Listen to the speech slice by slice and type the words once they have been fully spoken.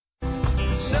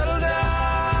Settle down,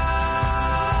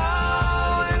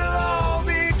 it'll all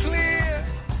be clear.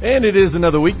 And it is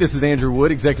another week. This is Andrew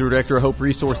Wood, Executive Director of Hope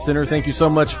Resource Center. Thank you so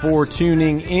much for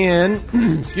tuning in.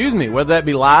 Excuse me, whether that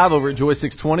be live over at Joy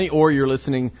 620 or you're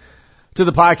listening to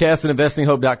the podcast at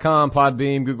investinghope.com,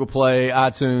 Podbeam, Google Play,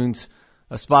 iTunes,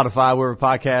 Spotify, wherever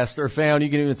podcasts are found. You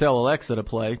can even tell Alexa to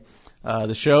play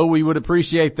the show. We would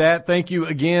appreciate that. Thank you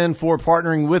again for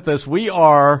partnering with us. We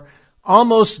are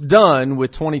almost done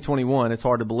with 2021. It's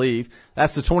hard to believe.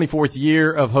 That's the 24th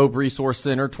year of Hope Resource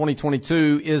Center.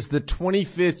 2022 is the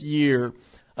 25th year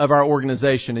of our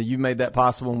organization, and you made that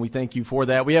possible, and we thank you for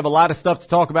that. We have a lot of stuff to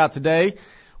talk about today.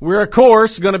 We're, of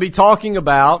course, going to be talking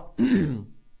about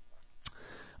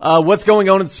what's going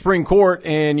on at the Supreme Court,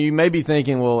 and you may be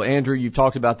thinking, well, Andrew, you've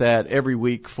talked about that every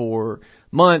week for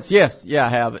months. Yes, I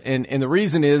have. And the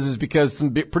reason is because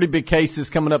some pretty big cases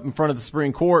coming up in front of the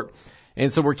Supreme Court.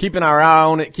 And so we're keeping our eye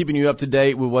on it, keeping you up to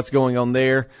date with what's going on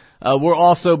there. We'll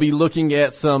also be looking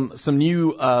at some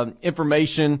new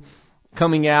information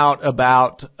coming out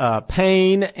about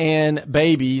pain and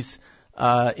babies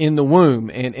in the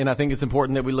womb. And I think it's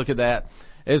important that we look at that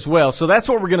as well. So that's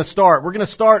where we're going to start. We're going to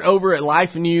start over at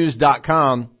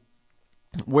lifenews.com,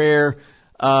 where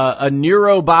a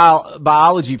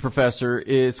neurobiology professor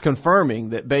is confirming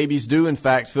that babies do in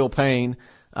fact feel pain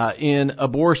in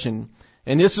abortion.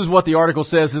 And this is what the article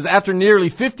says, is after nearly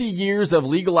 50 years of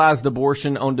legalized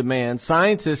abortion on demand,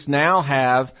 scientists now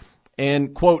have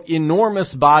an, quote,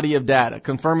 enormous body of data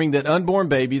confirming that unborn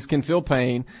babies can feel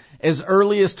pain as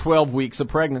early as 12 weeks of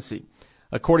pregnancy,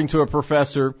 according to a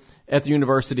professor at the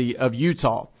University of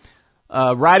Utah.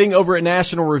 Writing over at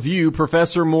National Review,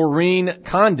 Professor Maureen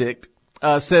Condict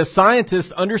says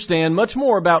scientists understand much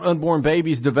more about unborn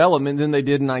babies' development than they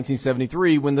did in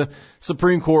 1973 when the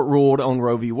Supreme Court ruled on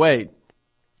Roe v. Wade.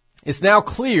 It's now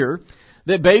clear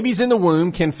that babies in the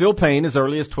womb can feel pain as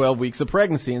early as 12 weeks of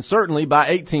pregnancy, and certainly by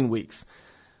 18 weeks.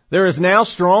 There is now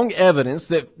strong evidence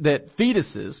that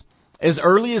fetuses as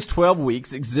early as 12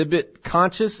 weeks exhibit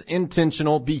conscious,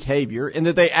 intentional behavior and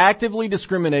that they actively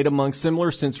discriminate among similar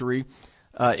sensory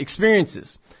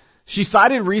experiences. She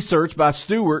cited research by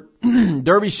Stuart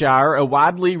Derbyshire, a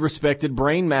widely respected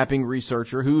brain mapping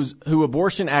researcher who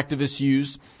abortion activists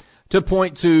use to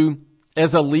point to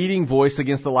as a leading voice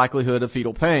against the likelihood of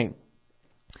fetal pain.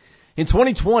 In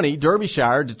 2020,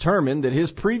 Derbyshire determined that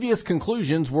his previous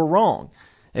conclusions were wrong,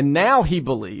 and now he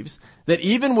believes that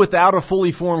even without a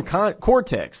fully formed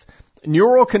cortex,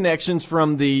 neural connections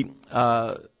from the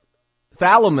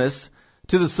thalamus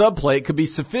to the subplate could be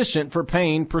sufficient for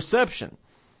pain perception.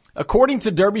 According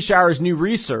to Derbyshire's new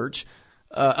research,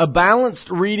 a balanced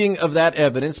reading of that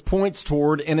evidence points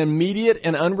toward an immediate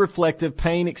and unreflective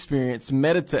pain experience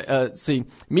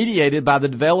mediated by the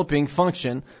developing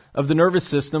function of the nervous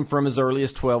system from as early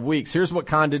as 12 weeks. Here's what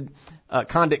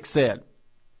Condict said.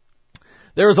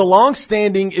 There is a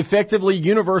long-standing, effectively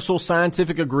universal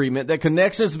scientific agreement that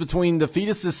connections between the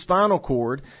fetus's spinal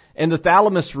cord and the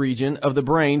thalamus region of the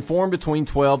brain form between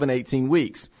 12 and 18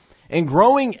 weeks. And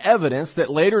growing evidence that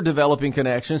later developing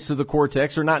connections to the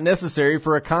cortex are not necessary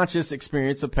for a conscious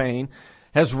experience of pain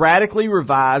has radically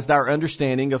revised our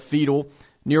understanding of fetal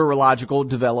neurological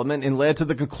development and led to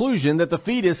the conclusion that the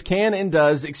fetus can and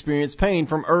does experience pain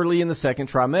from early in the second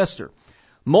trimester.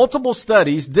 Multiple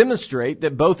studies demonstrate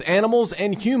that both animals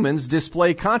and humans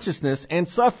display consciousness and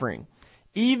suffering,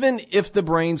 even if the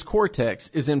brain's cortex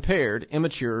is impaired,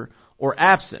 immature, or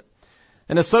absent.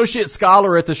 An associate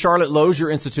scholar at the Charlotte Lozier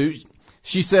Institute,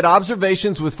 she said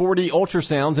observations with 4D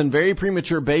ultrasounds in very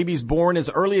premature babies born as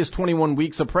early as 21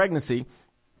 weeks of pregnancy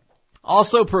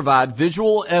also provide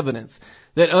visual evidence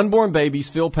that unborn babies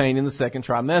feel pain in the second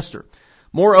trimester.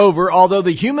 Moreover, although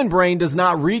the human brain does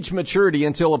not reach maturity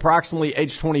until approximately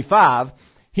age 25,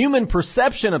 human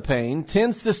perception of pain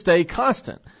tends to stay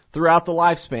constant throughout the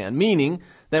lifespan, meaning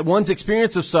that one's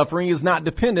experience of suffering is not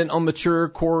dependent on mature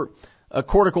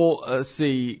cortical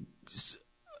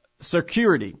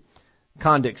security,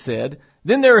 Condict said.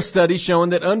 Then there are studies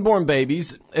showing that unborn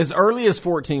babies as early as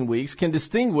 14 weeks can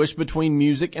distinguish between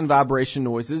music and vibration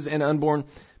noises, and unborn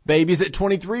babies at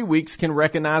 23 weeks can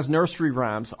recognize nursery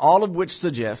rhymes, all of which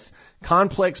suggest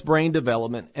complex brain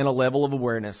development and a level of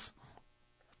awareness.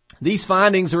 These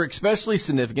findings are especially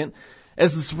significant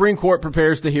as the Supreme Court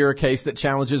prepares to hear a case that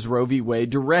challenges Roe v.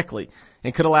 Wade directly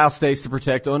and could allow states to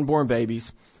protect unborn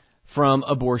babies from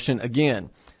abortion again.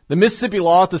 The Mississippi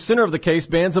law at the center of the case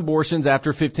bans abortions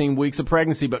after 15 weeks of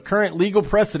pregnancy, but current legal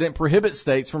precedent prohibits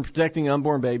states from protecting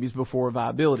unborn babies before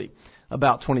viability,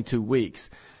 about 22 weeks.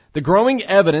 The growing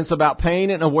evidence about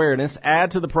pain and awareness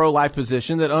add to the pro-life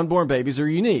position that unborn babies are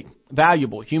unique,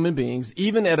 valuable human beings,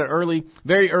 even at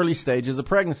very early stages of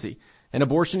pregnancy. And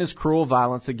abortion is cruel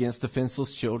violence against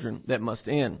defenseless children that must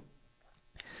end.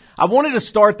 I wanted to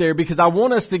start there because I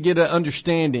want us to get an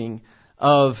understanding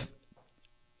of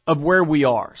where we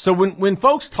are. So when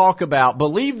folks talk about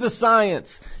believe the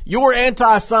science, you're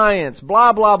anti-science,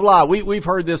 blah, blah, blah. We've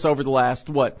heard this over the last,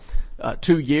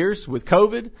 2 years with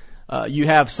COVID. You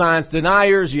have science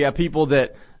deniers. You have people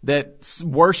that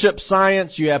worship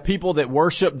science. You have people that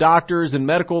worship doctors and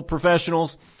medical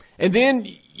professionals. And then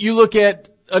you look at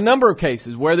a number of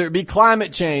cases, whether it be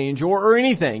climate change or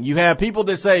anything. You have people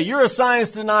that say you're a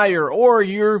science denier or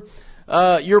you're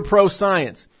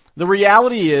pro-science. The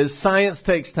reality is science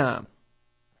takes time.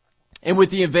 And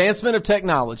with the advancement of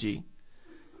technology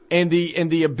and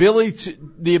the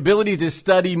ability to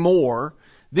study more,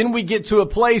 then we get to a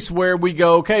place where we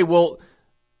go, okay, well,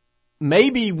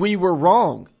 maybe we were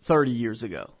wrong 30 years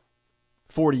ago,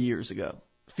 40 years ago,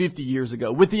 50 years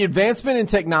ago. With the advancement in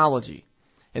technology,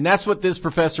 and that's what this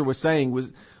professor was saying, was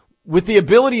with the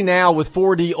ability now with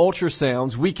 4D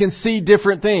ultrasounds, we can see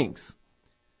different things.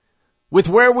 With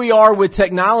where we are with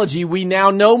technology, we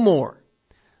now know more.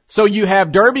 So you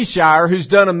have Derbyshire, who's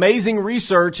done amazing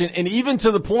research, and even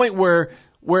to the point where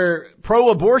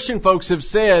pro-abortion folks have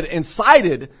said and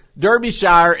cited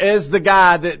Derbyshire as the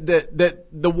guy that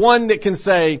the one that can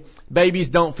say babies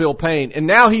don't feel pain. And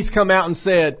now he's come out and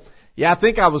said, yeah, I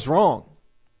think I was wrong.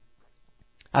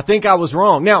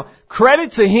 Now,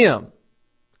 credit to him.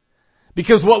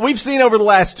 Because what we've seen over the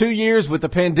last 2 years with the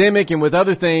pandemic and with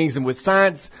other things and with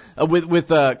science, with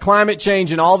climate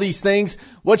change and all these things,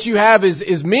 what you have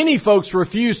is many folks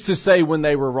refuse to say when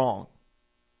they were wrong.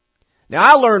 Now,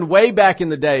 I learned way back in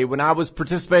the day when I was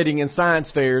participating in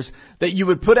science fairs that you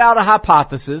would put out a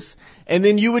hypothesis and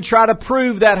then you would try to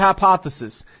prove that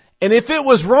hypothesis. And if it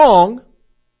was wrong,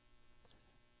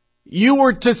 you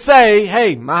were to say,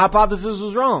 hey, my hypothesis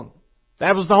was wrong.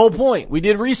 That was the whole point. We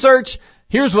did research.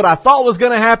 Here's what I thought was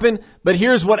going to happen, but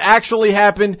here's what actually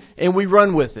happened, and we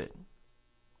run with it.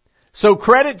 So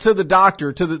credit to the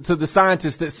doctor, to the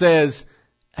scientist that says,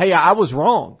 hey, I was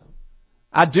wrong.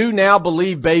 I do now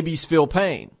believe babies feel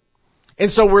pain.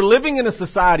 And so we're living in a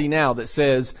society now that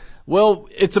says, well,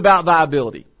 it's about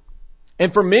viability.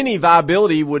 And for many,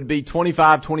 viability would be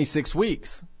 25, 26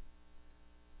 weeks.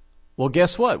 Well,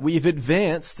 guess what? We've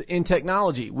advanced in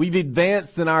technology. We've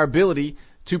advanced in our ability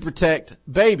to protect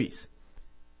babies.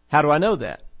 How do I know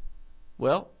that?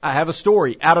 Well, I have a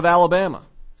story out of Alabama.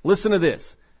 Listen to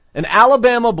this. An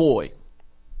Alabama boy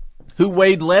who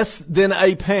weighed less than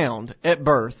a pound at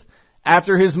birth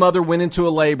after his mother went into a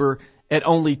labor at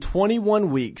only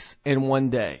 21 weeks and 1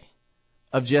 day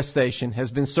of gestation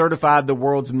has been certified the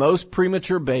world's most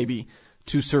premature baby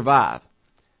to survive.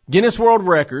 Guinness World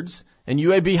Records and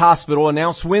UAB Hospital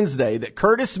announced Wednesday that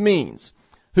Curtis Means,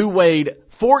 who weighed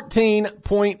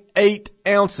 14.8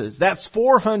 ounces, that's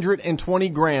 420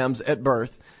 grams at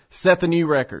birth, set the new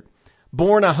record.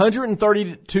 Born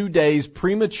 132 days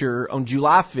premature on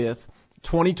July 5th,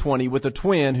 2020, with a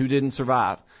twin who didn't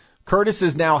survive. Curtis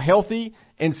is now healthy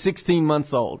and 16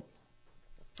 months old.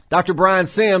 Dr. Brian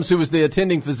Sims, who was the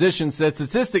attending physician, said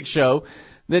statistics show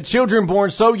that children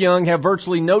born so young have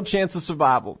virtually no chance of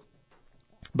survival.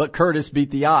 But Curtis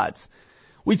beat the odds.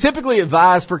 We typically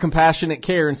advise for compassionate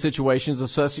care in situations of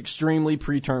such extremely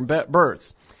preterm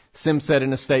births, Sims said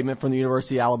in a statement from the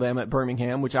University of Alabama at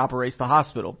Birmingham, which operates the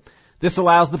hospital. This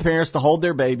allows the parents to hold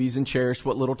their babies and cherish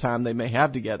what little time they may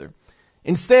have together.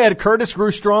 Instead, Curtis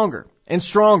grew stronger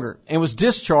and was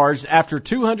discharged after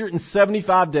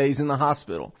 275 days in the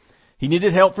hospital. He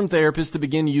needed help from therapists to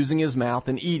begin using his mouth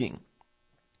and eating.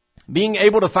 Being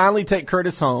able to finally take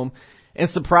Curtis home and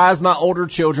surprise my older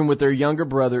children with their younger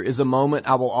brother is a moment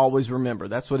I will always remember.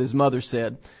 That's what his mother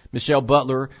said, Michelle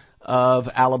Butler of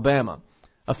Alabama.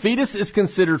 A fetus is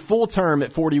considered full term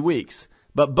at 40 weeks,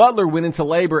 but Butler went into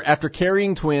labor after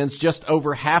carrying twins just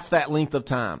over half that length of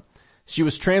time. She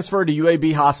was transferred to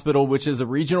UAB Hospital, which is a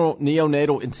regional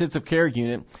neonatal intensive care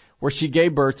unit, where she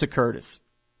gave birth to Curtis.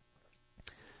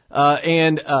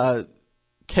 Kesa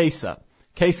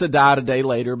died a day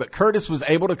later, but Curtis was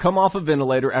able to come off a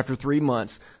ventilator after 3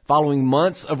 months, following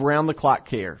months of round-the-clock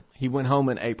care. He went home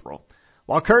in April.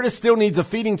 While Curtis still needs a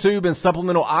feeding tube and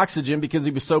supplemental oxygen because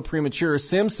he was so premature,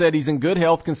 Sims said he's in good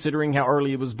health considering how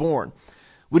early he was born.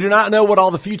 We do not know what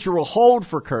all the future will hold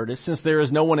for Curtis since there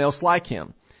is no one else like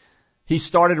him. He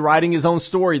started writing his own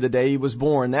story the day he was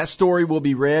born. That story will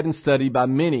be read and studied by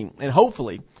many and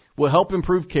hopefully will help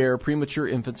improve care of premature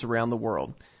infants around the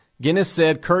world. Guinness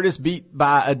said Curtis beat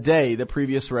by a day the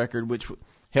previous record, which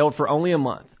held for only a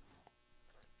month.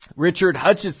 Richard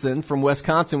Hutchinson from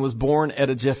Wisconsin was born at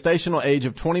a gestational age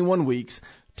of 21 weeks,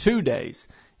 2 days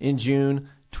in June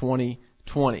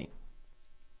 2020.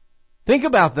 Think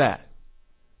about that.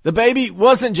 The baby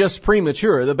wasn't just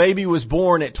premature. The baby was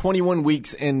born at 21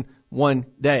 weeks and 1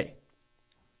 day.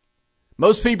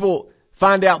 Most people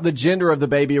find out the gender of the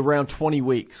baby around 20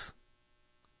 weeks.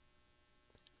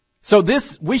 So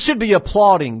we should be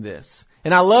applauding this.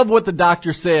 And I love what the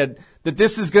doctor said, that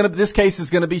this case is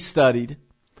going to be studied.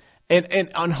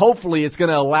 And hopefully it's going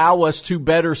to allow us to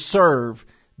better serve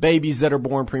babies that are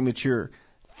born premature.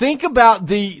 Think about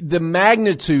the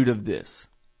magnitude of this.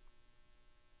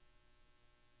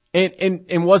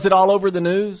 And was it all over the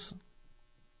news?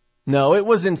 No, it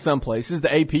was in some places.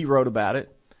 The AP wrote about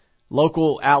it.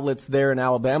 Local outlets there in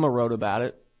Alabama wrote about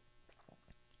it.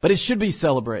 But it should be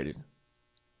celebrated.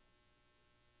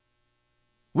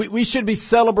 We should be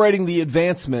celebrating the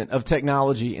advancement of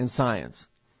technology and science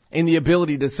and the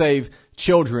ability to save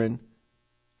children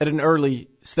at an early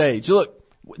stage. Look,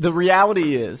 the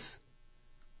reality is,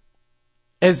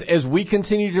 as we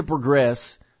continue to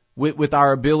progress with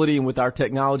our ability and with our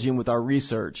technology and with our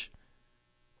research,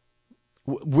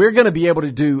 we're going to be able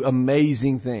to do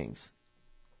amazing things.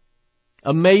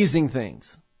 Amazing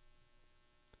things.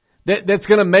 That's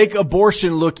going to make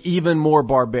abortion look even more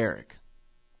barbaric.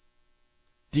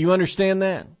 Do you understand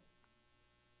that?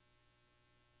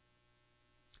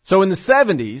 So in the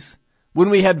 70s, when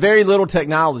we had very little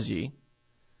technology,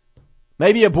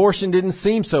 maybe abortion didn't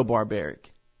seem so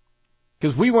barbaric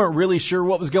because we weren't really sure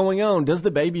what was going on. Does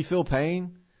the baby feel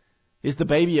pain? Is the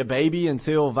baby a baby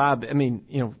until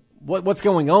what's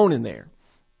going on in there?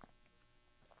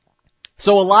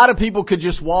 So a lot of people could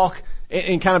just walk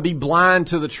and kind of be blind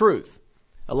to the truth.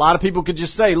 A lot of people could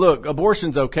just say, look,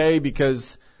 abortion's okay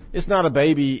because it's not a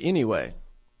baby anyway.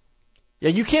 Yeah,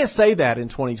 you can't say that in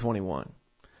 2021.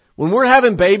 When we're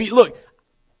having look,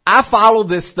 I follow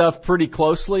this stuff pretty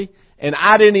closely, and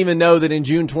I didn't even know that in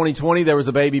June 2020 there was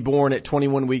a baby born at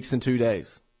 21 weeks and 2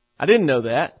 days. I didn't know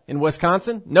that. In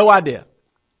Wisconsin, no idea.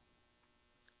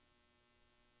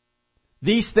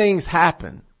 These things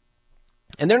happen.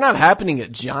 And they're not happening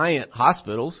at giant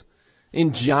hospitals,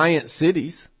 in giant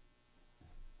cities,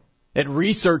 at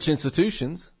research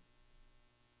institutions.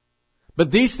 But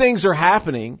these things are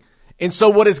happening, and so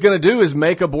what it's going to do is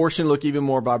make abortion look even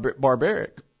more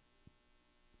barbaric.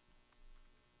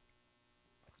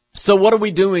 So what are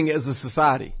we doing as a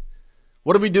society?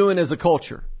 What are we doing as a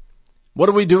culture? What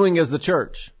are we doing as the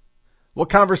church? What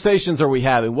conversations are we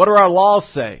having? What do our laws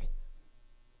say?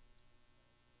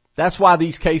 That's why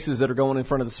these cases that are going in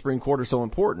front of the Supreme Court are so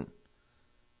important.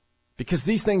 Because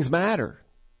these things matter.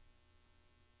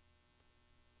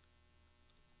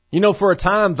 You know, for a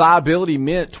time, viability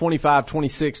meant 25,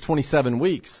 26, 27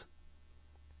 weeks.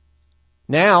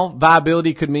 Now,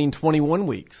 viability could mean 21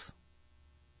 weeks,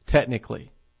 technically.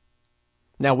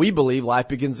 Now, we believe life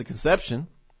begins at conception.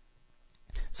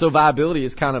 So viability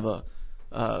is kind of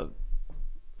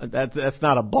that's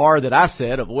not a bar that I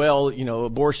set of,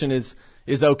 abortion is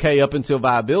okay up until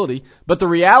viability. But the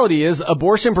reality is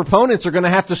abortion proponents are going to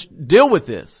have to deal with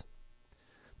this.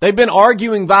 They've been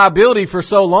arguing viability for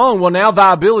so long. Well, now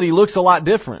viability looks a lot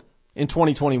different in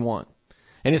 2021.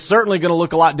 And it's certainly going to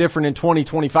look a lot different in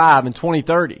 2025 and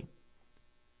 2030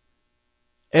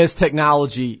 as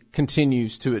technology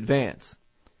continues to advance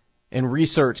and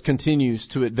research continues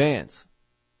to advance.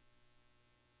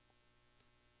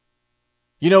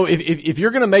 You know, if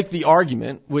you're going to make the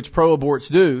argument, which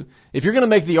pro-aborts do, if you're going to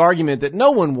make the argument that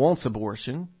no one wants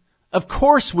abortion, of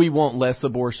course we want less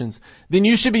abortions, then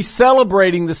you should be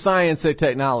celebrating the science and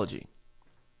technology.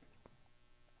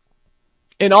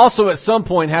 And also at some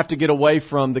point have to get away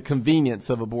from the convenience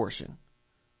of abortion.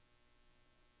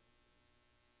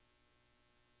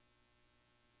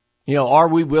 You know, are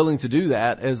we willing to do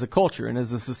that as a culture and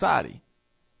as a society?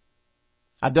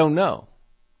 I don't know.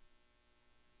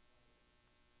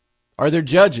 Are there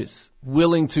judges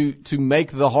willing to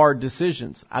make the hard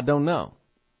decisions? I don't know.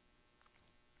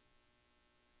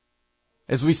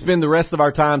 As we spend the rest of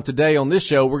our time today on this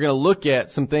show, we're going to look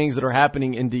at some things that are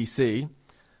happening in D.C.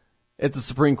 at the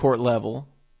Supreme Court level,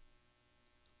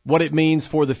 what it means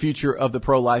for the future of the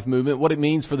pro-life movement, what it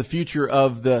means for the future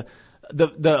of the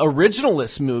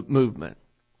originalist movement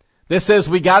that says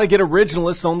we got to get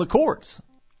originalists on the courts.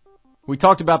 We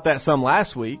talked about that some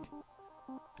last week.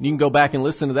 You can go back and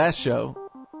listen to that show.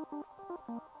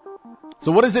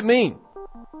 So what does it mean?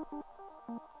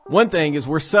 One thing is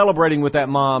we're celebrating with that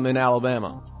mom in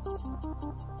Alabama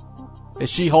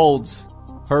as she holds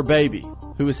her baby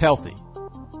who is healthy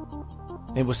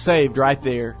and was saved right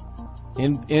there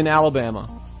in Alabama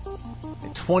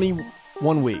at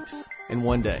 21 weeks in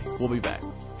one day. We'll be back.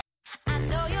 I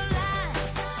know you're lying,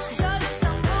 'cause your lips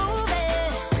are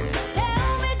moving.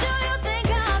 Tell me, do you think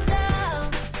I'm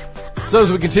dumb? So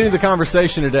as we continue the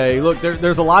conversation today, look,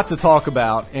 there's a lot to talk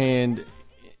about, and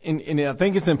I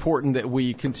think it's important that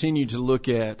we continue to look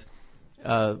at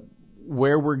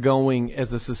where we're going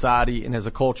as a society and as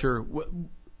a culture.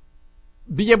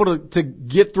 Be able to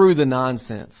get through the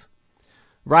nonsense,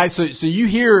 right? So you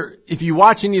hear, if you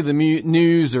watch any of the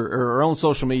news or on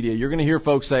social media, you're going to hear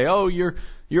folks say, "Oh, you're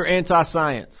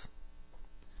anti-science.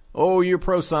 Oh, you're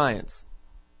pro-science."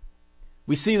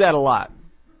 We see that a lot.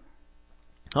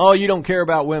 "Oh, you don't care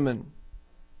about women."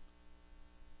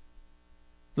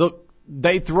 Look,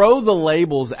 they throw the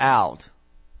labels out,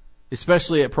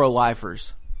 especially at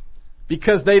pro-lifers,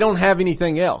 because they don't have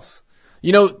anything else.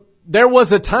 You know, there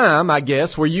was a time, I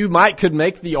guess, where you could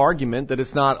make the argument that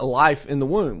it's not a life in the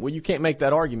womb. Well, you can't make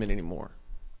that argument anymore.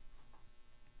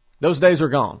 Those days are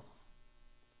gone.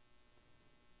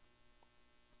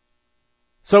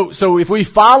 So if we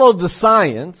follow the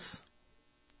science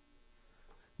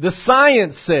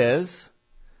says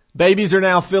babies are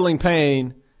now feeling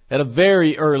pain at a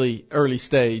very early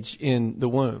stage in the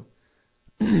womb.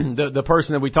 The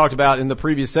person that we talked about in the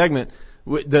previous segment,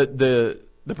 the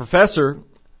professor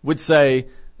would say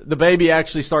the baby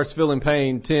actually starts feeling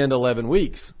pain 10 to 11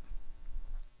 weeks.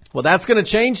 Well, that's going to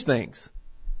change things.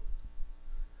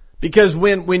 Because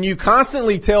when you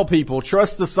constantly tell people,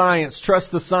 trust the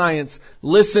science,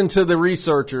 listen to the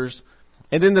researchers,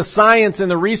 and then the science and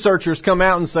the researchers come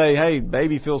out and say, hey,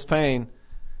 baby feels pain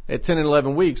at 10 and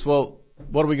 11 weeks, well,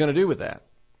 what are we going to do with that?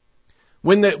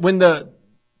 When the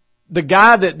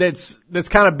guy that's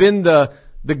kind of been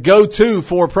the go-to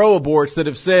for pro-aborts that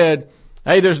have said,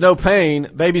 hey, there's no pain,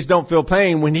 babies don't feel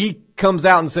pain, when he comes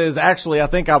out and says, actually, I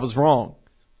think I was wrong.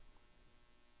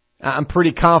 I'm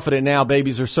pretty confident now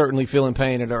babies are certainly feeling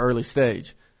pain at an early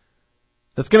stage.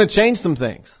 That's going to change some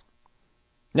things.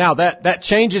 Now, that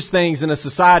changes things in a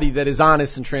society that is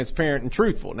honest and transparent and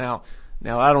truthful. Now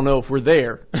I don't know if we're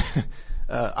there,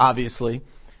 obviously.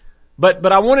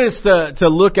 But I wanted us to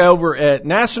look over at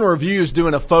National Review is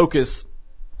doing a focus,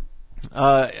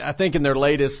 I think in their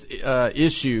latest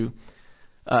issue,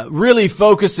 really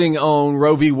focusing on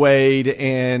Roe v. Wade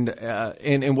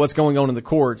and what's going on in the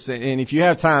courts. And if you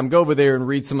have time, go over there and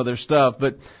read some of their stuff.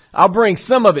 But I'll bring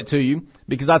some of it to you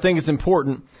because I think it's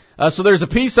important. So there's a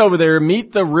piece over there,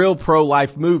 Meet the Real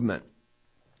Pro-Life Movement.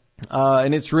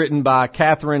 And it's written by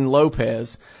Catherine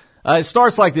Lopez. It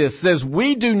starts like this. It says,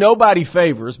 we do nobody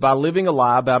favors by living a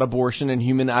lie about abortion and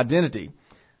human identity.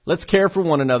 Let's care for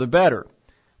one another better.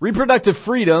 Reproductive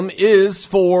freedom is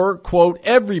for, quote,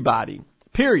 everybody,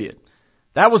 period.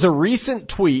 That was a recent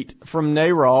tweet from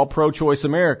NARAL Pro-Choice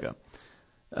America.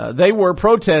 They were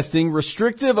protesting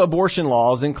restrictive abortion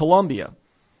laws in Colombia.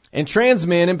 And trans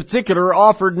men in particular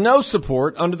offered no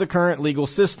support under the current legal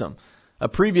system. A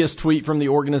previous tweet from the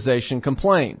organization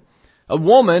complained. A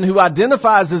woman who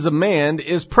identifies as a man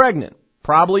is pregnant,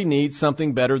 probably needs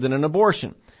something better than an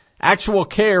abortion. Actual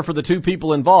care for the two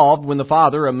people involved when the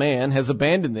father, a man, has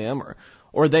abandoned them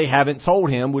or they haven't told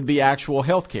him would be actual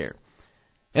health care.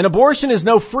 An abortion is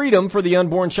no freedom for the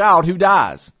unborn child who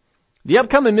dies. The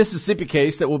upcoming Mississippi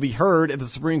case that will be heard at the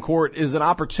Supreme Court is an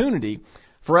opportunity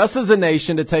for us as a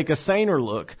nation to take a saner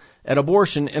look at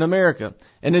abortion in America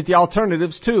and at the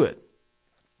alternatives to it.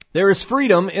 There is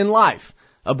freedom in life.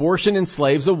 Abortion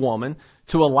enslaves a woman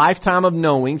to a lifetime of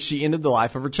knowing she ended the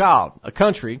life of her child. A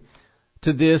country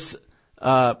to this,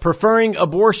 preferring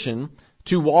abortion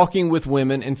to walking with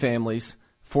women and families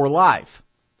for life.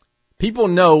 People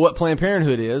know what Planned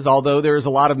Parenthood is, although there is a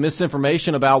lot of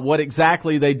misinformation about what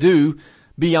exactly they do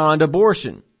beyond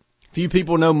abortion. Few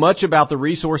people know much about the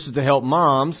resources to help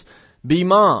moms be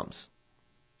moms.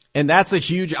 And that's a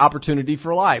huge opportunity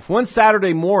for life. One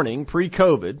Saturday morning,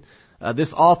 pre-COVID,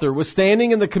 this author was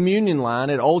standing in the communion line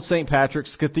at Old St.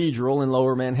 Patrick's Cathedral in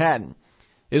Lower Manhattan.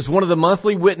 It was one of the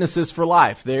monthly witnesses for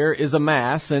life. There is a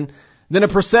mass and then a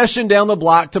procession down the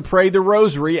block to pray the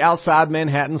rosary outside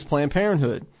Manhattan's Planned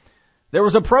Parenthood. There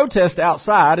was a protest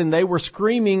outside and they were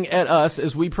screaming at us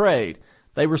as we prayed.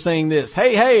 They were saying this,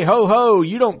 hey, hey, ho, ho,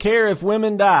 you don't care if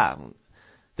women die.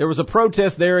 There was a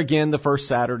protest there again the first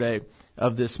Saturday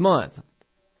of this month.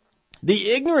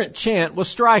 The ignorant chant was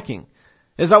striking.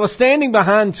 As I was standing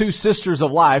behind two sisters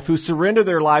of life who surrender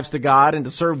their lives to God and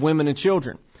to serve women and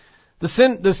children. The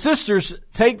sisters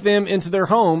take them into their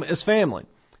home as family.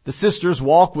 The sisters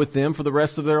walk with them for the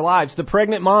rest of their lives. The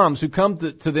pregnant moms who come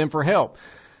to them for help.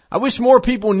 I wish more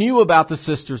people knew about the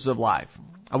Sisters of Life.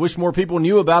 I wish more people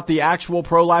knew about the actual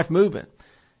pro-life movement.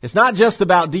 It's not just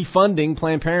about defunding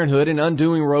Planned Parenthood and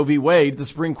undoing Roe v. Wade, the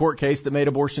Supreme Court case that made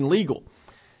abortion legal.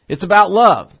 It's about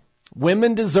love.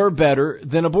 Women deserve better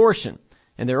than abortion,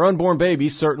 and their unborn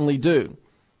babies certainly do.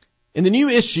 In the new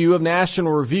issue of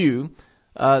National Review,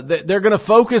 they're going to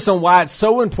focus on why it's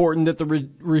so important that the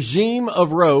regime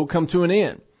of Roe come to an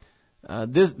end.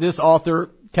 This author,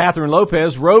 Catherine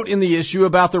Lopez, wrote in the issue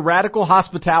about the radical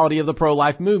hospitality of the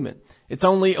pro-life movement. It's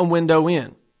only a window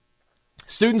in.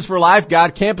 Students for Life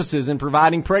guide campuses in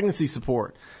providing pregnancy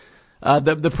support.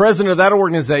 The president of that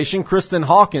organization, Kristen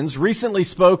Hawkins, recently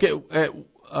spoke at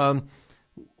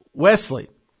Wesley.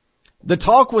 The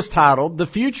talk was titled, "The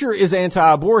Future is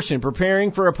Anti-Abortion,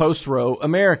 Preparing for a Post-Roe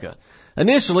America."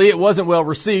 Initially, it wasn't well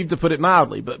received, to put it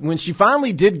mildly, but when she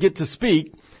finally did get to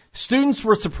speak, students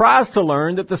were surprised to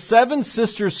learn that the Seven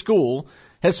Sisters School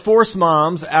has forced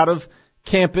moms out of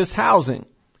campus housing.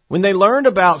 When they learned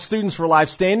about Students for Life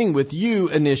Standing With You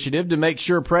initiative to make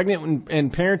sure pregnant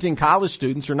and parenting college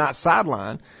students are not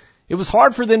sidelined, it was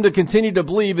hard for them to continue to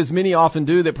believe, as many often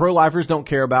do, that pro-lifers don't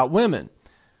care about women.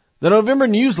 The November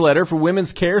newsletter for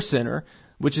Women's Care Center,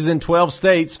 which is in 12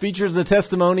 states, features the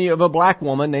testimony of a black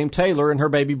woman named Taylor and her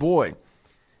baby boy.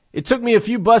 "It took me a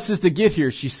few buses to get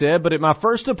here," she said, "but at my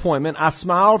first appointment, I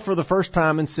smiled for the first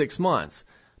time in 6 months.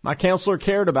 My counselor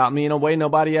cared about me in a way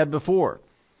nobody had before."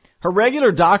 Her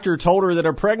regular doctor told her that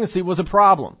her pregnancy was a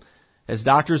problem, as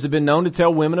doctors have been known to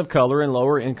tell women of color in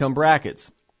lower income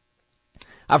brackets.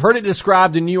 "I've heard it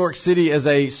described in New York City as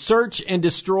a search and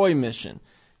destroy mission.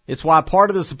 It's why part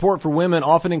of the support for women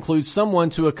often includes someone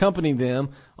to accompany them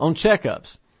on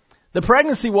checkups." The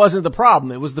pregnancy wasn't the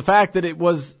problem. It was the fact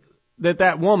that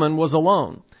that woman was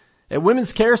alone. At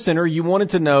Women's Care Center, you wanted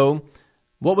to know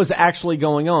what was actually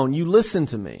going on. You listened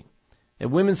to me. At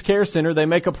Women's Care Center, they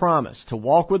make a promise to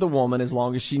walk with a woman as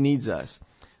long as she needs us.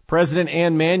 President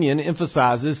Ann Mannion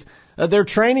emphasizes their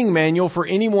training manual for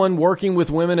anyone working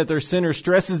with women at their center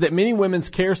stresses that many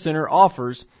Women's Care Center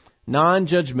offers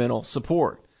non-judgmental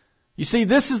support. You see,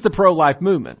 this is the pro-life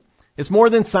movement. It's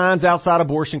more than signs outside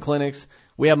abortion clinics.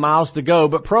 We have miles to go,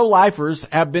 but pro-lifers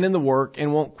have been in the work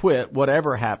and won't quit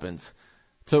whatever happens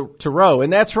to Roe.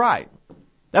 And that's right.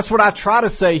 That's what I try to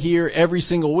say here every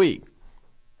single week.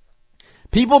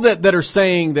 People that are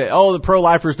saying that, oh, the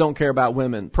pro-lifers don't care about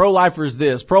women, pro-lifers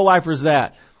this, pro-lifers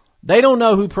that, they don't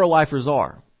know who pro-lifers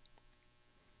are.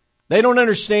 They don't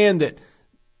understand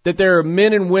that there are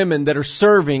men and women that are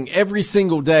serving every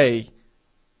single day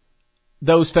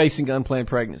those facing unplanned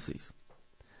pregnancies.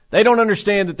 They don't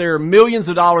understand that there are millions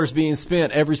of dollars being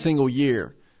spent every single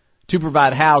year to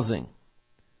provide housing,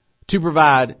 to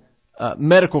provide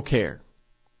medical care,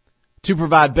 to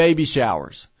provide baby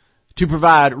showers, to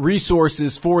provide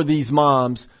resources for these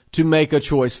moms to make a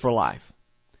choice for life.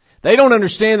 They don't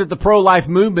understand that the pro-life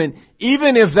movement,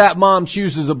 even if that mom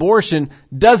chooses abortion,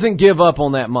 doesn't give up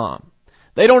on that mom.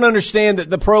 They don't understand that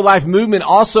the pro-life movement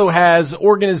also has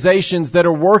organizations that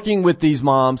are working with these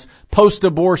moms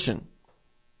post-abortion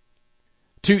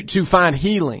to find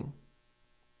healing.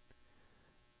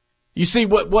 You see,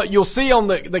 what you'll see on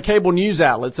the cable news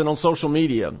outlets and on social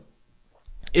media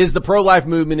is the pro-life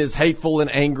movement is hateful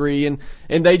and angry and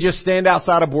they just stand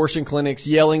outside abortion clinics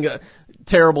yelling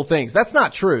terrible things. That's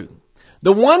not true.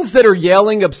 The ones that are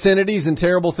yelling obscenities and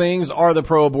terrible things are the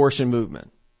pro-abortion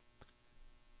movement.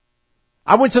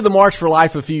 I went to the March for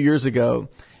Life a few years ago,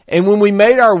 and when we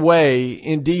made our way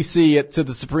in D.C. to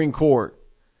the Supreme Court,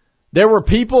 there were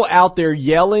people out there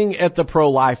yelling at the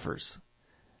pro-lifers.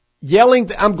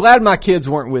 I'm glad my kids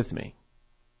weren't with me.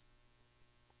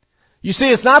 You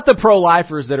see, it's not the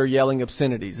pro-lifers that are yelling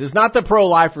obscenities. It's not the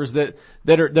pro-lifers that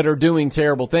are doing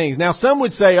terrible things. Now, some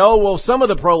would say, oh, well, some of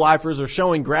the pro-lifers are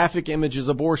showing graphic images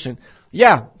of abortion.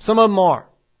 Yeah, some of them are.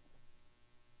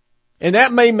 And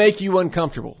that may make you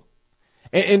uncomfortable.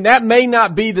 And that may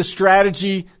not be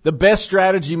the best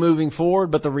strategy moving forward,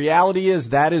 but the reality is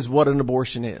that is what an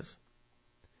abortion is.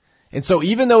 And so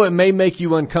even though it may make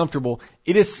you uncomfortable,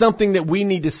 it is something that we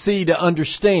need to see to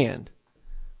understand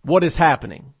what is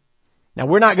happening. Now,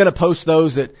 we're not going to post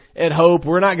those at Hope.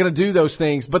 We're not going to do those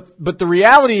things. But the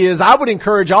reality is I would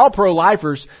encourage all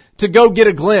pro-lifers to go get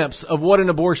a glimpse of what an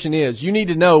abortion is. You need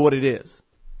to know what it is.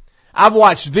 I've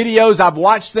watched videos. I've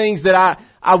watched things that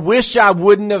I wish I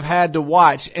wouldn't have had to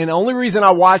watch. And the only reason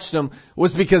I watched them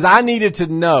was because I needed to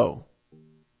know.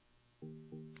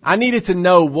 I needed to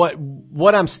know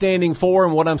what I'm standing for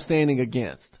and what I'm standing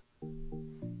against.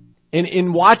 And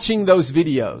in watching those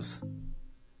videos,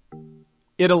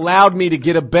 it allowed me to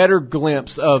get a better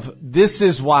glimpse of this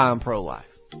is why I'm pro-life.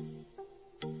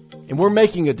 And we're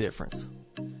making a difference.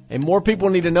 And more people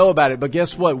need to know about it. But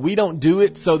guess what? We don't do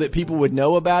it so that people would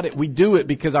know about it. We do it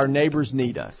because our neighbors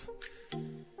need us.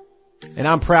 And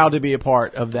I'm proud to be a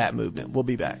part of that movement. We'll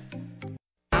be back.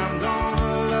 I'm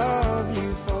gonna love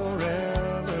you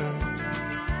forever,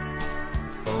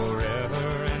 forever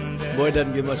and ever. Boy, it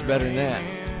doesn't get much better than that.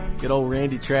 Good old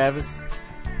Randy Travis.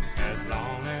 As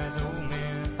long as old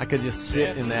men I could just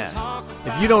sit in that.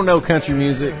 If you don't know country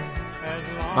music,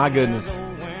 my goodness,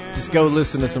 just go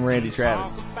listen to some Randy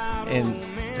Travis. And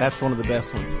that's one of the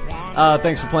best ones.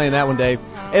 Thanks for playing that one, Dave.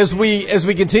 As we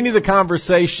continue the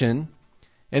conversation,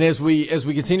 and as we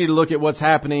continue to look at what's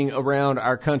happening around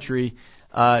our country,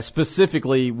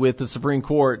 specifically with the Supreme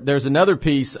Court, there's another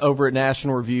piece over at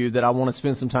National Review that I want to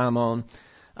spend some time on.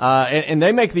 And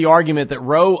they make the argument that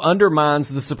Roe undermines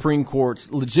the Supreme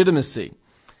Court's legitimacy.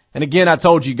 And again, I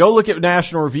told you, go look at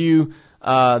National Review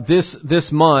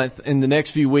this month. In the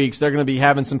next few weeks, they're going to be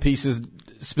having some pieces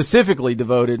specifically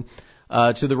devoted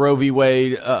to the Roe v.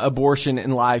 Wade abortion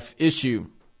and life issue.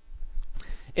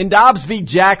 In Dobbs v.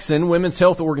 Jackson, Women's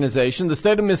Health Organization, the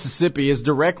state of Mississippi has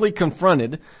directly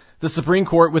confronted the Supreme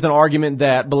Court with an argument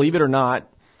that, believe it or not,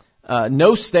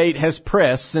 no state has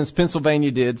pressed since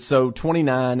Pennsylvania did so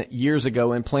 29 years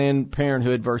ago in Planned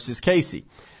Parenthood versus Casey,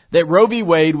 that Roe v.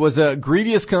 Wade was a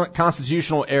grievous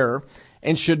constitutional error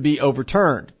and should be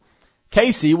overturned.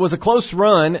 Casey was a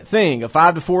close-run thing, a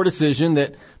 5-4 decision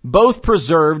that both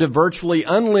preserved a virtually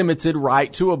unlimited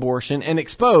right to abortion and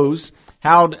exposed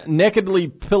how nakedly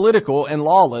political and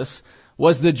lawless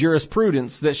was the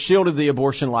jurisprudence that shielded the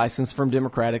abortion license from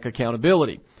democratic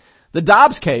accountability. The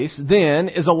Dobbs case, then,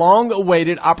 is a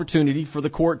long-awaited opportunity for the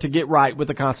court to get right with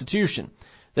the Constitution.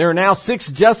 There are now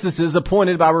 6 justices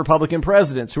appointed by Republican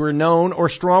presidents who are known or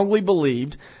strongly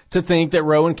believed to think that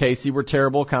Roe and Casey were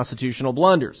terrible constitutional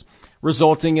blunders,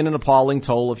 resulting in an appalling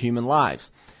toll of human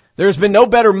lives. There has been no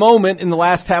better moment in the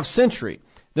last half-century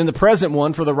than the present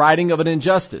one for the righting of an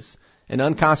injustice, an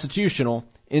unconstitutional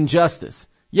injustice.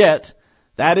 Yet,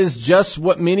 that is just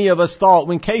what many of us thought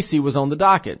when Casey was on the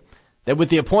docket. That with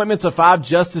the appointments of 5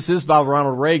 justices by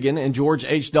Ronald Reagan and George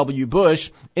H.W.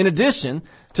 Bush, in addition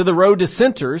to the Roe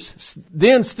dissenters,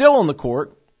 then still on the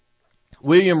court,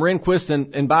 William Rehnquist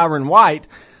and Byron White,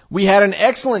 we had an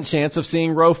excellent chance of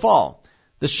seeing Roe fall.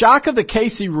 The shock of the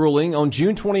Casey ruling on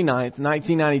June 29th,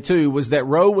 1992 was that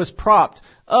Roe was propped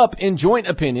up in joint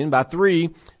opinion by 3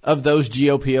 of those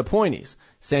GOP appointees,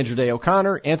 Sandra Day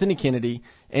O'Connor, Anthony Kennedy,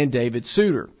 and David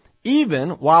Souter, even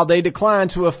while they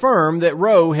declined to affirm that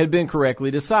Roe had been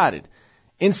correctly decided.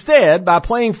 Instead, by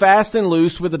playing fast and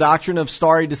loose with the doctrine of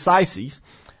stare decisis,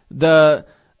 the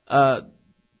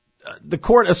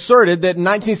court asserted that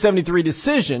 1973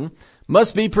 decision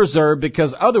must be preserved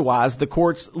because otherwise the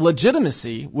court's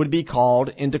legitimacy would be called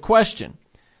into question.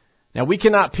 Now, we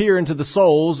cannot peer into the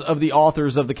souls of the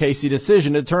authors of the Casey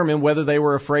decision to determine whether they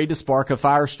were afraid to spark a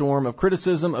firestorm of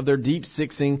criticism of their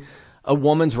deep-sixing a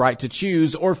woman's right to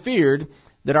choose, or feared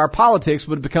that our politics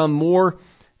would become more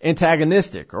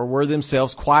antagonistic or were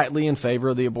themselves quietly in favor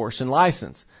of the abortion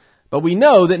license. But we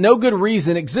know that no good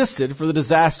reason existed for the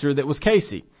disaster that was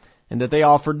Casey, and that they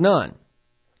offered none.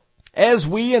 As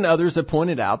we and others have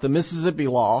pointed out, the Mississippi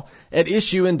law at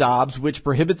issue in Dobbs, which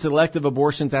prohibits elective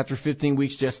abortions after 15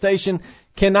 weeks gestation,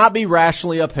 cannot be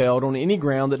rationally upheld on any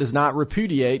ground that does not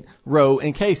repudiate Roe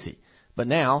and Casey. But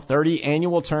now, 30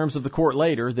 annual terms of the court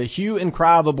later, the hue and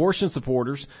cry of abortion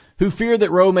supporters who fear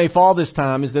that Roe may fall this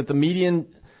time is that the median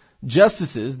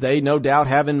justices, they no doubt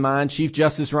have in mind Chief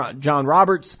Justice John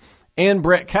Roberts and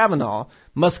Brett Kavanaugh,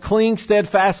 must cling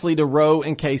steadfastly to Roe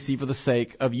and Casey for the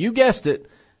sake of, you guessed it,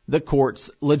 the court's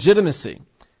legitimacy.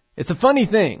 It's a funny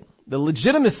thing, the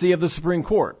legitimacy of the Supreme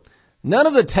Court. None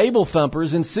of the table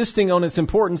thumpers insisting on its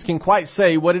importance can quite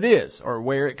say what it is or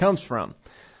where it comes from.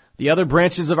 The other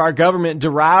branches of our government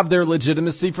derive their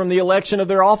legitimacy from the election of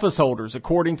their office holders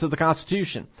according to the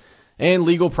Constitution and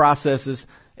legal processes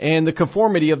and the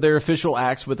conformity of their official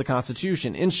acts with the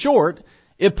Constitution. In short,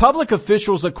 if public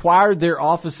officials acquired their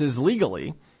offices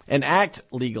legally and act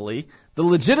legally, the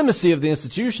legitimacy of the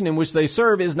institution in which they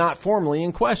serve is not formally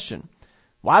in question.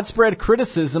 Widespread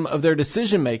criticism of their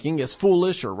decision-making as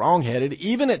foolish or wrong-headed,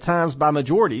 even at times by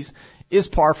majorities, is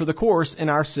par for the course in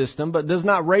our system, but does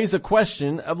not raise a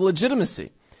question of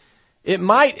legitimacy. It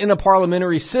might in a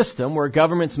parliamentary system where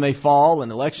governments may fall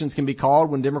and elections can be called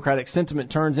when democratic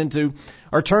sentiment turns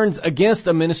against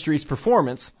a ministry's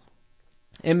performance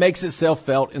and makes itself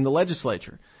felt in the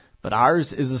legislature. But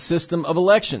ours is a system of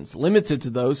elections, limited to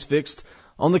those fixed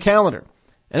on the calendar.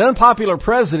 An unpopular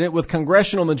president with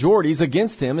congressional majorities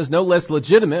against him is no less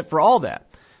legitimate for all that.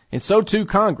 And so too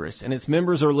Congress and its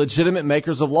members are legitimate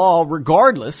makers of law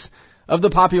regardless of the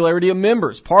popularity of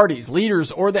members, parties,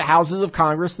 leaders, or the houses of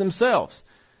Congress themselves.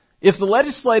 If the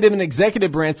legislative and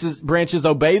executive branches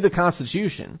obey the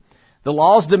Constitution, the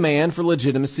law's demand for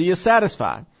legitimacy is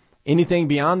satisfied. Anything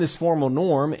beyond this formal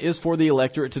norm is for the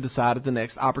electorate to decide at the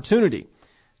next opportunity.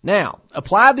 Now,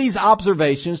 apply these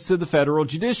observations to the federal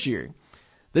judiciary.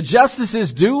 The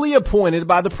justices duly appointed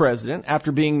by the president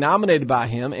after being nominated by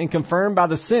him and confirmed by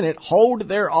the Senate hold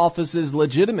their offices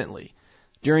legitimately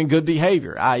during good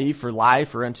behavior, i.e. for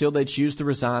life or until they choose to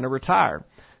resign or retire,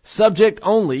 subject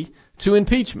only to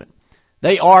impeachment.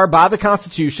 They are, by the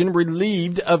Constitution,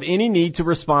 relieved of any need to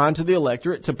respond to the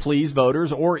electorate to please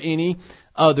voters or any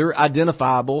other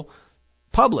identifiable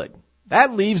public.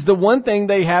 That leaves the one thing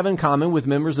they have in common with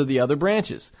members of the other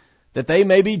branches, that they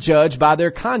may be judged by their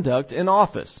conduct in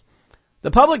office. The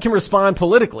public can respond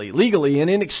politically, legally, and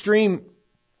in extreme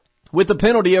with the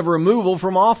penalty of removal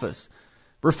from office.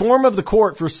 Reform of the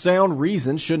court for sound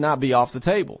reason should not be off the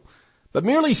table. But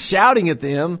merely shouting at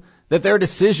them that their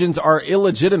decisions are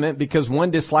illegitimate because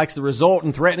one dislikes the result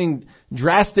and threatening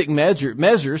drastic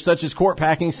measures such as court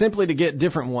packing simply to get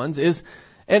different ones is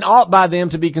and ought by them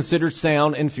to be considered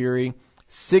sound and fury,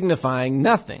 signifying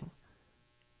nothing.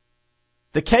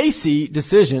 The Casey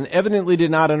decision evidently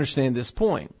did not understand this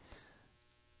point.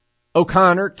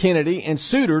 O'Connor, Kennedy, and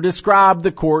Souter described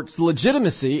the court's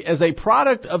legitimacy as a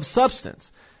product of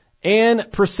substance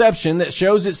and perception that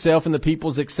shows itself in the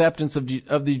people's acceptance of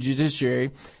the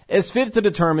judiciary as fit to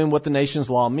determine what the nation's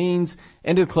law means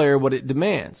and declare what it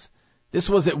demands. This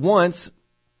was at once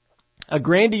a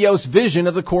grandiose vision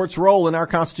of the court's role in our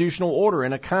constitutional order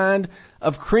and a kind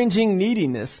of cringing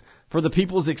neediness for the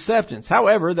people's acceptance.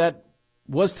 However, that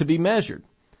was to be measured.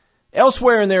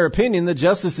 Elsewhere in their opinion, the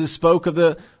justices spoke of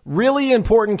the really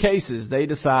important cases they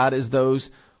decide as those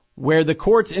where the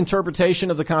court's interpretation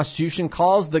of the Constitution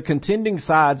caused the contending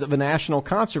sides of a national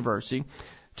controversy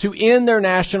to end their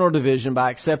national division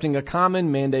by accepting a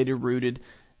common mandate rooted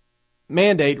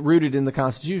in the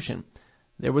Constitution.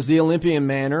 There was the Olympian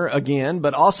manner again,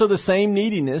 but also the same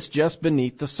neediness just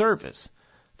beneath the surface.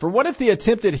 For what if the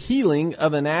attempted healing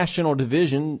of a national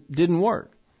division didn't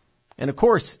work? And of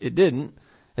course it didn't.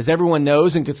 As everyone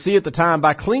knows and could see at the time,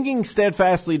 by clinging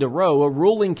steadfastly to Roe, a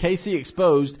ruling Casey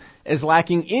exposed as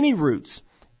lacking any roots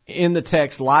in the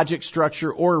text, logic,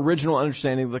 structure, or original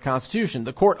understanding of the Constitution.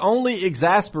 The court only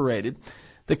exasperated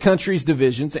the country's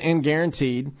divisions and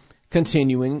guaranteed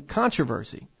continuing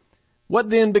controversy. What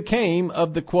then became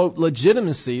of the, quote,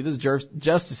 legitimacy the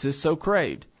justices so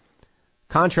craved?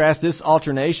 Contrast this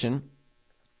alternation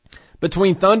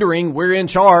between thundering, we're in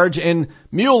charge, and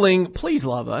mewling, please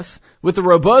love us, with the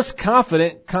robust,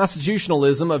 confident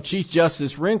constitutionalism of Chief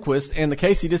Justice Rehnquist and the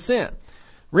Casey dissent.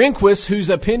 Rehnquist,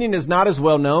 whose opinion is not as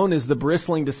well known as the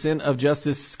bristling dissent of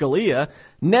Justice Scalia,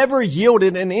 never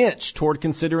yielded an inch toward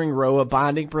considering Roe a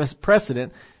binding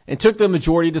precedent and took the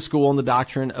majority to school on the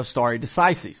doctrine of stare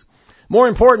decisis. More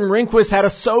important, Rehnquist had a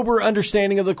sober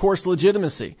understanding of the court's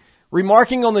legitimacy.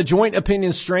 Remarking on the joint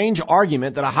opinion's strange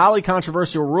argument that a highly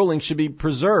controversial ruling should be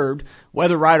preserved,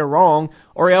 whether right or wrong,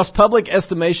 or else public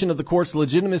estimation of the court's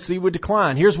legitimacy would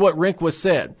decline. Here's what Rehnquist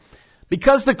said.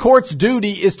 Because the court's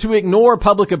duty is to ignore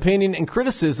public opinion and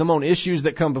criticism on issues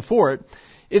that come before it,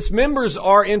 its members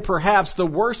are in perhaps the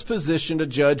worst position to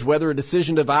judge whether a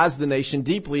decision divides the nation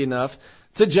deeply enough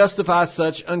to justify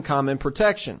such uncommon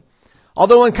protection.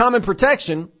 Although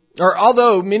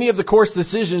many of the court's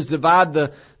decisions divide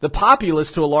the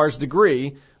populace to a large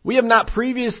degree, we have not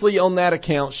previously on that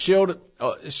account shied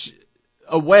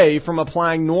away from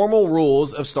applying normal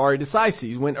rules of stare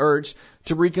decisis when urged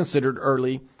to reconsider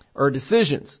earlier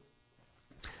decisions.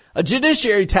 A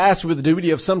judiciary tasked with the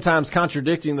duty of sometimes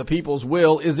contradicting the people's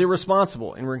will is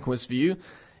irresponsible, in Rehnquist's view,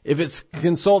 if it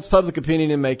consults public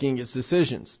opinion in making its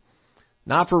decisions.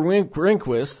 Not for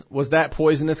Rehnquist was that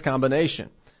poisonous combination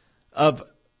of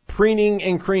preening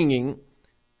and creaming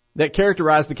that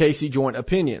characterized the Casey joint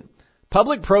opinion.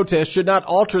 Public protest should not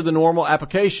alter the normal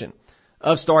application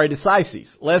of stare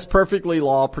decisis, lest perfectly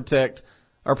law protest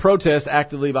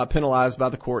actively by penalized by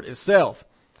the court itself.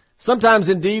 Sometimes,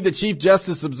 indeed, the Chief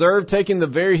Justice observed, taking the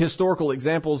very historical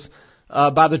examples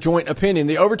by the joint opinion,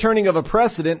 the overturning of a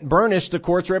precedent burnished the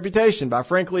court's reputation by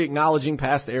frankly acknowledging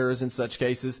past errors in such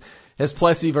cases as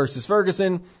Plessy versus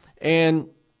Ferguson and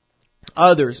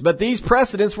others. But these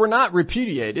precedents were not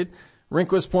repudiated,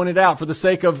 Rehnquist pointed out, for the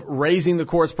sake of raising the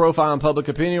court's profile in public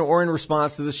opinion or in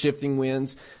response to the shifting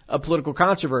winds of political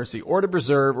controversy or to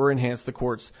preserve or enhance the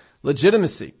court's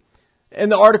legitimacy.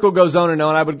 And the article goes on and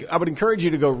on. I would encourage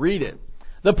you to go read it.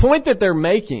 The point that they're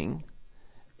making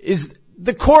is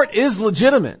the court is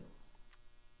legitimate.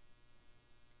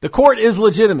 The court is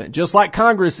legitimate, just like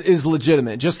Congress is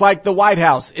legitimate, just like the White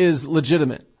House is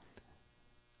legitimate.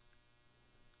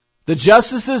 The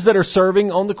justices that are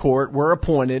serving on the court were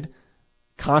appointed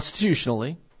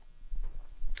constitutionally.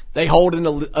 They hold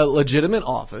a legitimate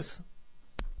office.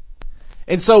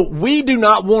 And so we do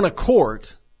not want a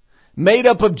court made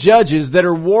up of judges that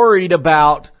are worried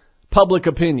about public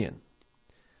opinion.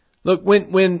 Look,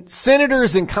 when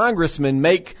senators and congressmen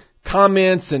make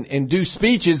comments and do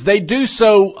speeches, they do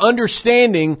so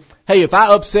understanding, hey, if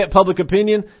I upset public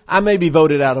opinion, I may be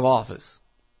voted out of office.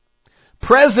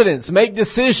 Presidents make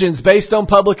decisions based on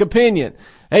public opinion.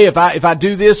 Hey, if I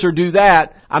do this or do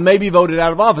that, I may be voted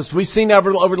out of office. We've seen that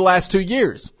over the last 2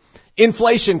 years.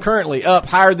 Inflation currently up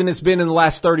higher than it's been in the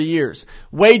last 30 years.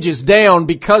 Wages down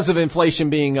because of inflation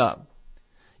being up.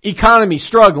 Economy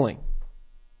struggling.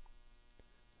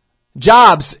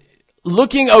 Jobs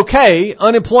looking okay,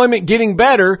 unemployment getting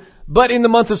better, but in the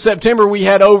month of September we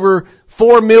had over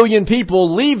 4 million people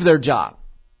leave their job.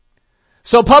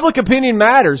 So public opinion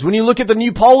matters. When you look at the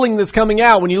new polling that's coming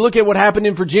out, when you look at what happened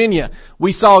in Virginia,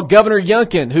 we saw Governor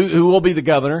Youngkin, who will be the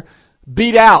governor,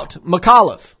 beat out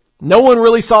McAuliffe. No one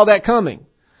really saw that coming.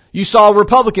 You saw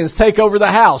Republicans take over the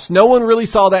House. No one really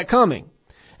saw that coming.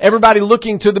 Everybody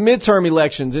looking to the midterm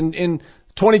elections in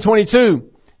 2022.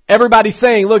 Everybody's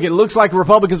saying, look, it looks like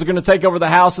Republicans are going to take over the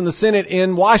House and the Senate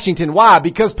in Washington. Why?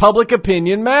 Because public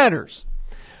opinion matters.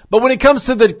 But when it comes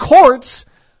to the courts,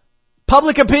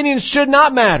 public opinion should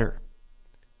not matter.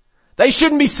 They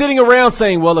shouldn't be sitting around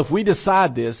saying, well, if we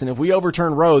decide this and if we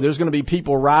overturn Roe, there's going to be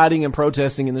people rioting and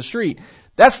protesting in the street.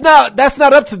 That's not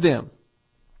up to them.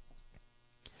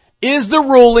 Is the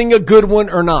ruling a good one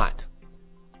or not?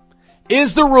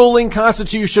 Is the ruling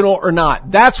constitutional or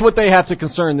not? That's what they have to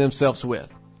concern themselves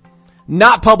with.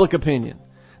 Not public opinion.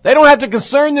 They don't have to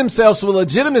concern themselves with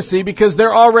legitimacy because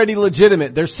they're already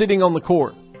legitimate. They're sitting on the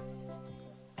court.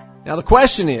 Now the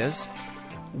question is,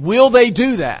 will they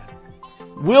do that?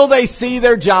 Will they see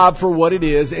their job for what it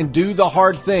is and do the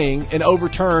hard thing and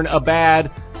overturn a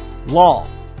bad law?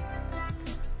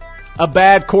 A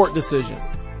bad court decision?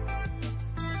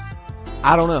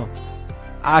 I don't know.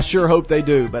 I sure hope they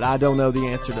do, but I don't know the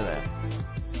answer to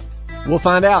that. We'll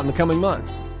find out in the coming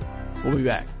months. We'll be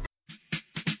back.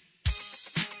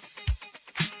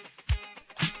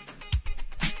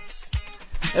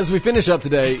 As we finish up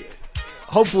today,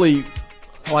 hopefully,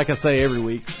 like I say every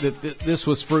week, that this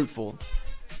was fruitful.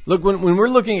 Look, when we're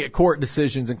looking at court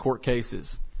decisions and court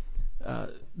cases,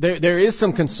 there is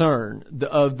some concern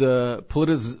of the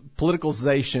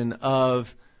politicalization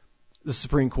of the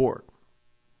Supreme Court.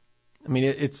 I mean,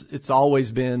 it's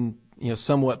always been,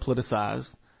 somewhat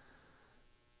politicized.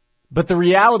 But the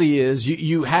reality is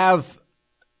you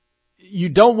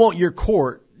don't want your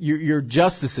court, your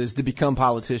justices to become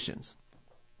politicians.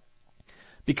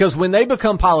 Because when they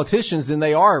become politicians, then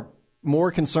they are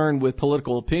more concerned with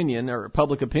political opinion or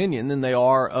public opinion than they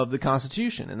are of the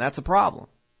Constitution. And that's a problem.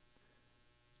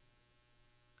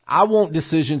 I want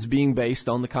decisions being based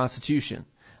on the Constitution.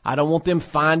 I don't want them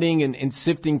finding and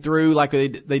sifting through like they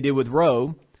did with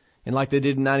Roe and like they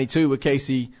did in 92 with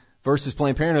Casey versus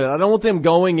Planned Parenthood. I don't want them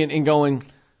going and going,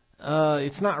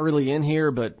 it's not really in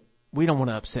here, but we don't want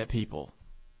to upset people.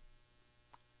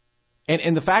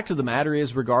 And the fact of the matter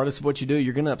is, regardless of what you do,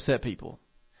 you're going to upset people.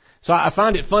 So I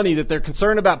find it funny that they're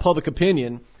concerned about public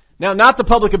opinion. Now, not the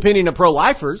public opinion of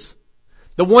pro-lifers,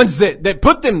 the ones that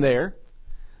put them there.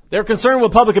 They're concerned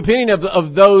with public opinion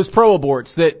of those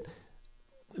pro-aborts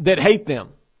that hate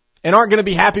them and aren't going to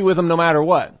be happy with them no matter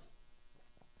what.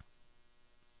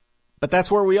 But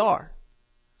that's where we are.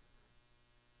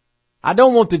 I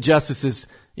don't want the justices,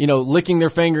 licking their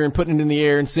finger and putting it in the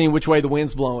air and seeing which way the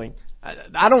wind's blowing.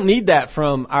 I don't need that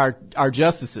from our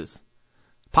justices.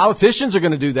 Politicians are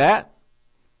going to do that.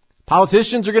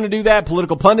 Politicians are going to do that.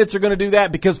 Political pundits are going to do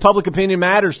that because public opinion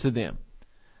matters to them.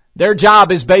 Their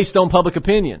job is based on public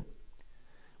opinion.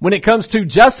 When it comes to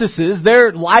justices,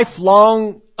 they're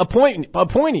lifelong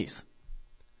appointees.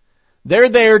 They're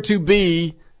there to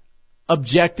be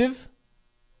objective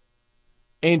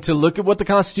and to look at what the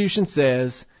Constitution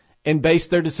says and base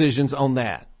their decisions on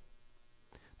that.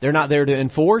 They're not there to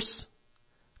enforce.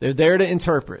 They're there to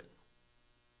interpret.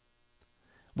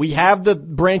 We have the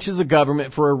branches of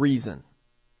government for a reason.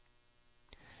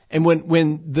 And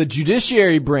when the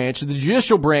judiciary branch, the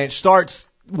judicial branch starts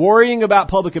worrying about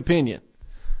public opinion,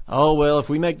 oh, well, if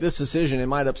we make this decision, it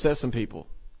might upset some people.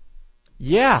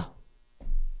 Yeah,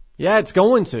 it's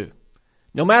going to.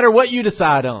 No matter what you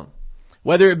decide on,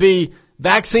 whether it be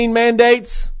vaccine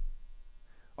mandates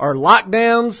or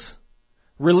lockdowns,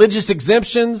 religious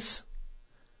exemptions,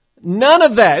 none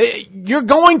of that. You're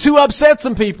going to upset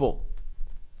some people.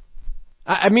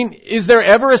 I mean, is there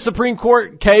ever a Supreme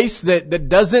Court case that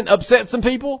doesn't upset some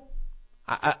people?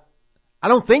 I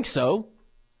don't think so.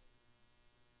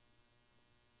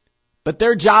 But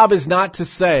their job is not to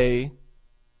say,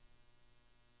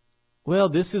 well,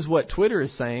 this is what Twitter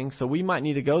is saying, so we might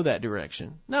need to go that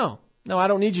direction. No, I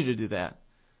don't need you to do that.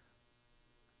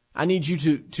 I need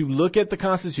you to look at the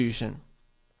Constitution,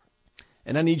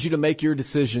 and I need you to make your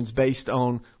decisions based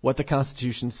on what the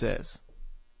Constitution says.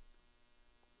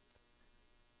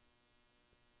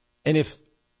 And if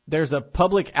there's a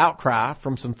public outcry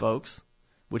from some folks,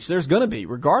 which there's going to be,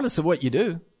 regardless of what you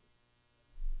do.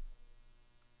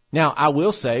 Now, I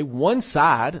will say, one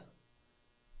side,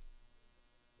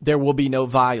 there will be no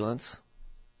violence.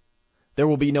 There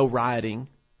will be no rioting.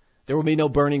 There will be no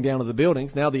burning down of the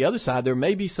buildings. Now, the other side, there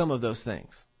may be some of those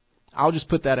things. I'll just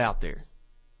put that out there.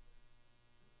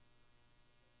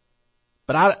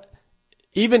 But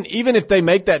even if they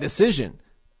make that decision,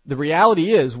 the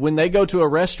reality is when they go to a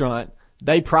restaurant,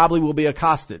 they probably will be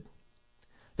accosted.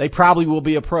 They probably will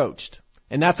be approached.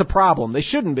 And that's a problem. They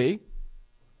shouldn't be.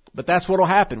 But that's what will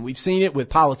happen. We've seen it with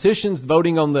politicians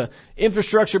voting on the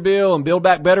infrastructure bill and Build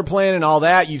Back Better plan and all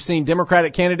that. You've seen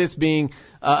Democratic candidates being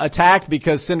attacked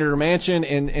because Senator Manchin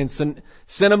and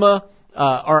Sinema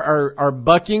are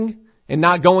bucking and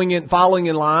not going in, following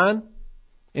in line.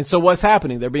 And so what's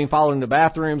happening? They're being followed into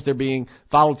bathrooms. They're being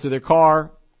followed to their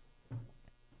car.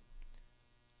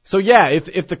 So yeah,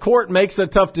 if the court makes a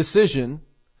tough decision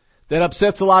that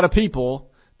upsets a lot of people,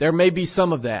 there may be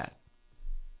some of that.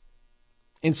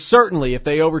 And certainly if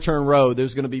they overturn Roe,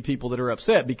 there's going to be people that are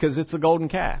upset because it's a golden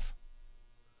calf.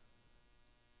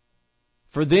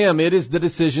 For them, it is the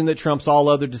decision that trumps all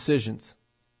other decisions.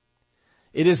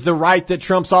 It is the right that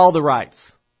trumps all the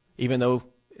rights, even though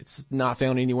it's not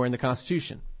found anywhere in the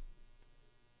Constitution.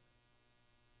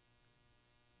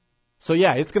 So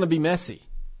yeah, it's going to be messy.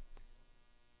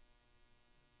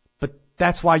 But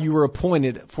that's why you were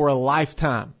appointed for a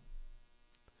lifetime.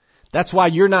 That's why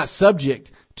you're not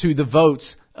subject to the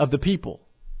votes of the people.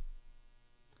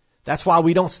 That's why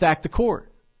we don't stack the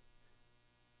court.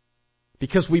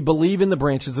 Because we believe in the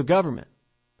branches of government.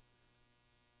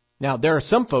 Now, there are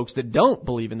some folks that don't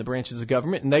believe in the branches of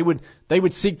government, and they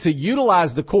would seek to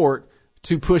utilize the court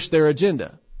to push their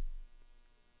agenda.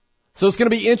 So it's going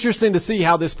to be interesting to see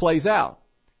how this plays out.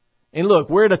 And look,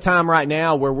 we're at a time right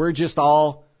now where we're just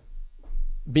all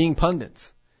being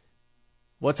pundits.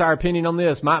 What's our opinion on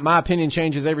this? My opinion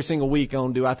changes every single week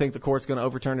on do I think the court's going to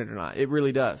overturn it or not. It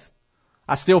really does.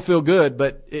 I still feel good,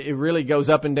 but it really goes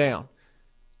up and down.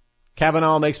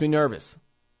 Kavanaugh makes me nervous.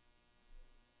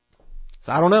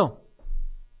 So I don't know.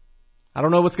 I don't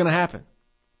know what's going to happen.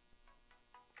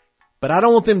 But I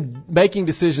don't want them making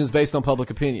decisions based on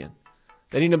public opinion.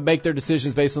 They need to make their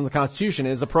decisions based on the Constitution.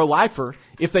 As a pro-lifer,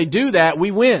 if they do that, we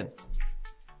win.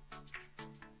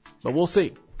 But we'll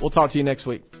see. We'll talk to you next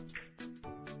week.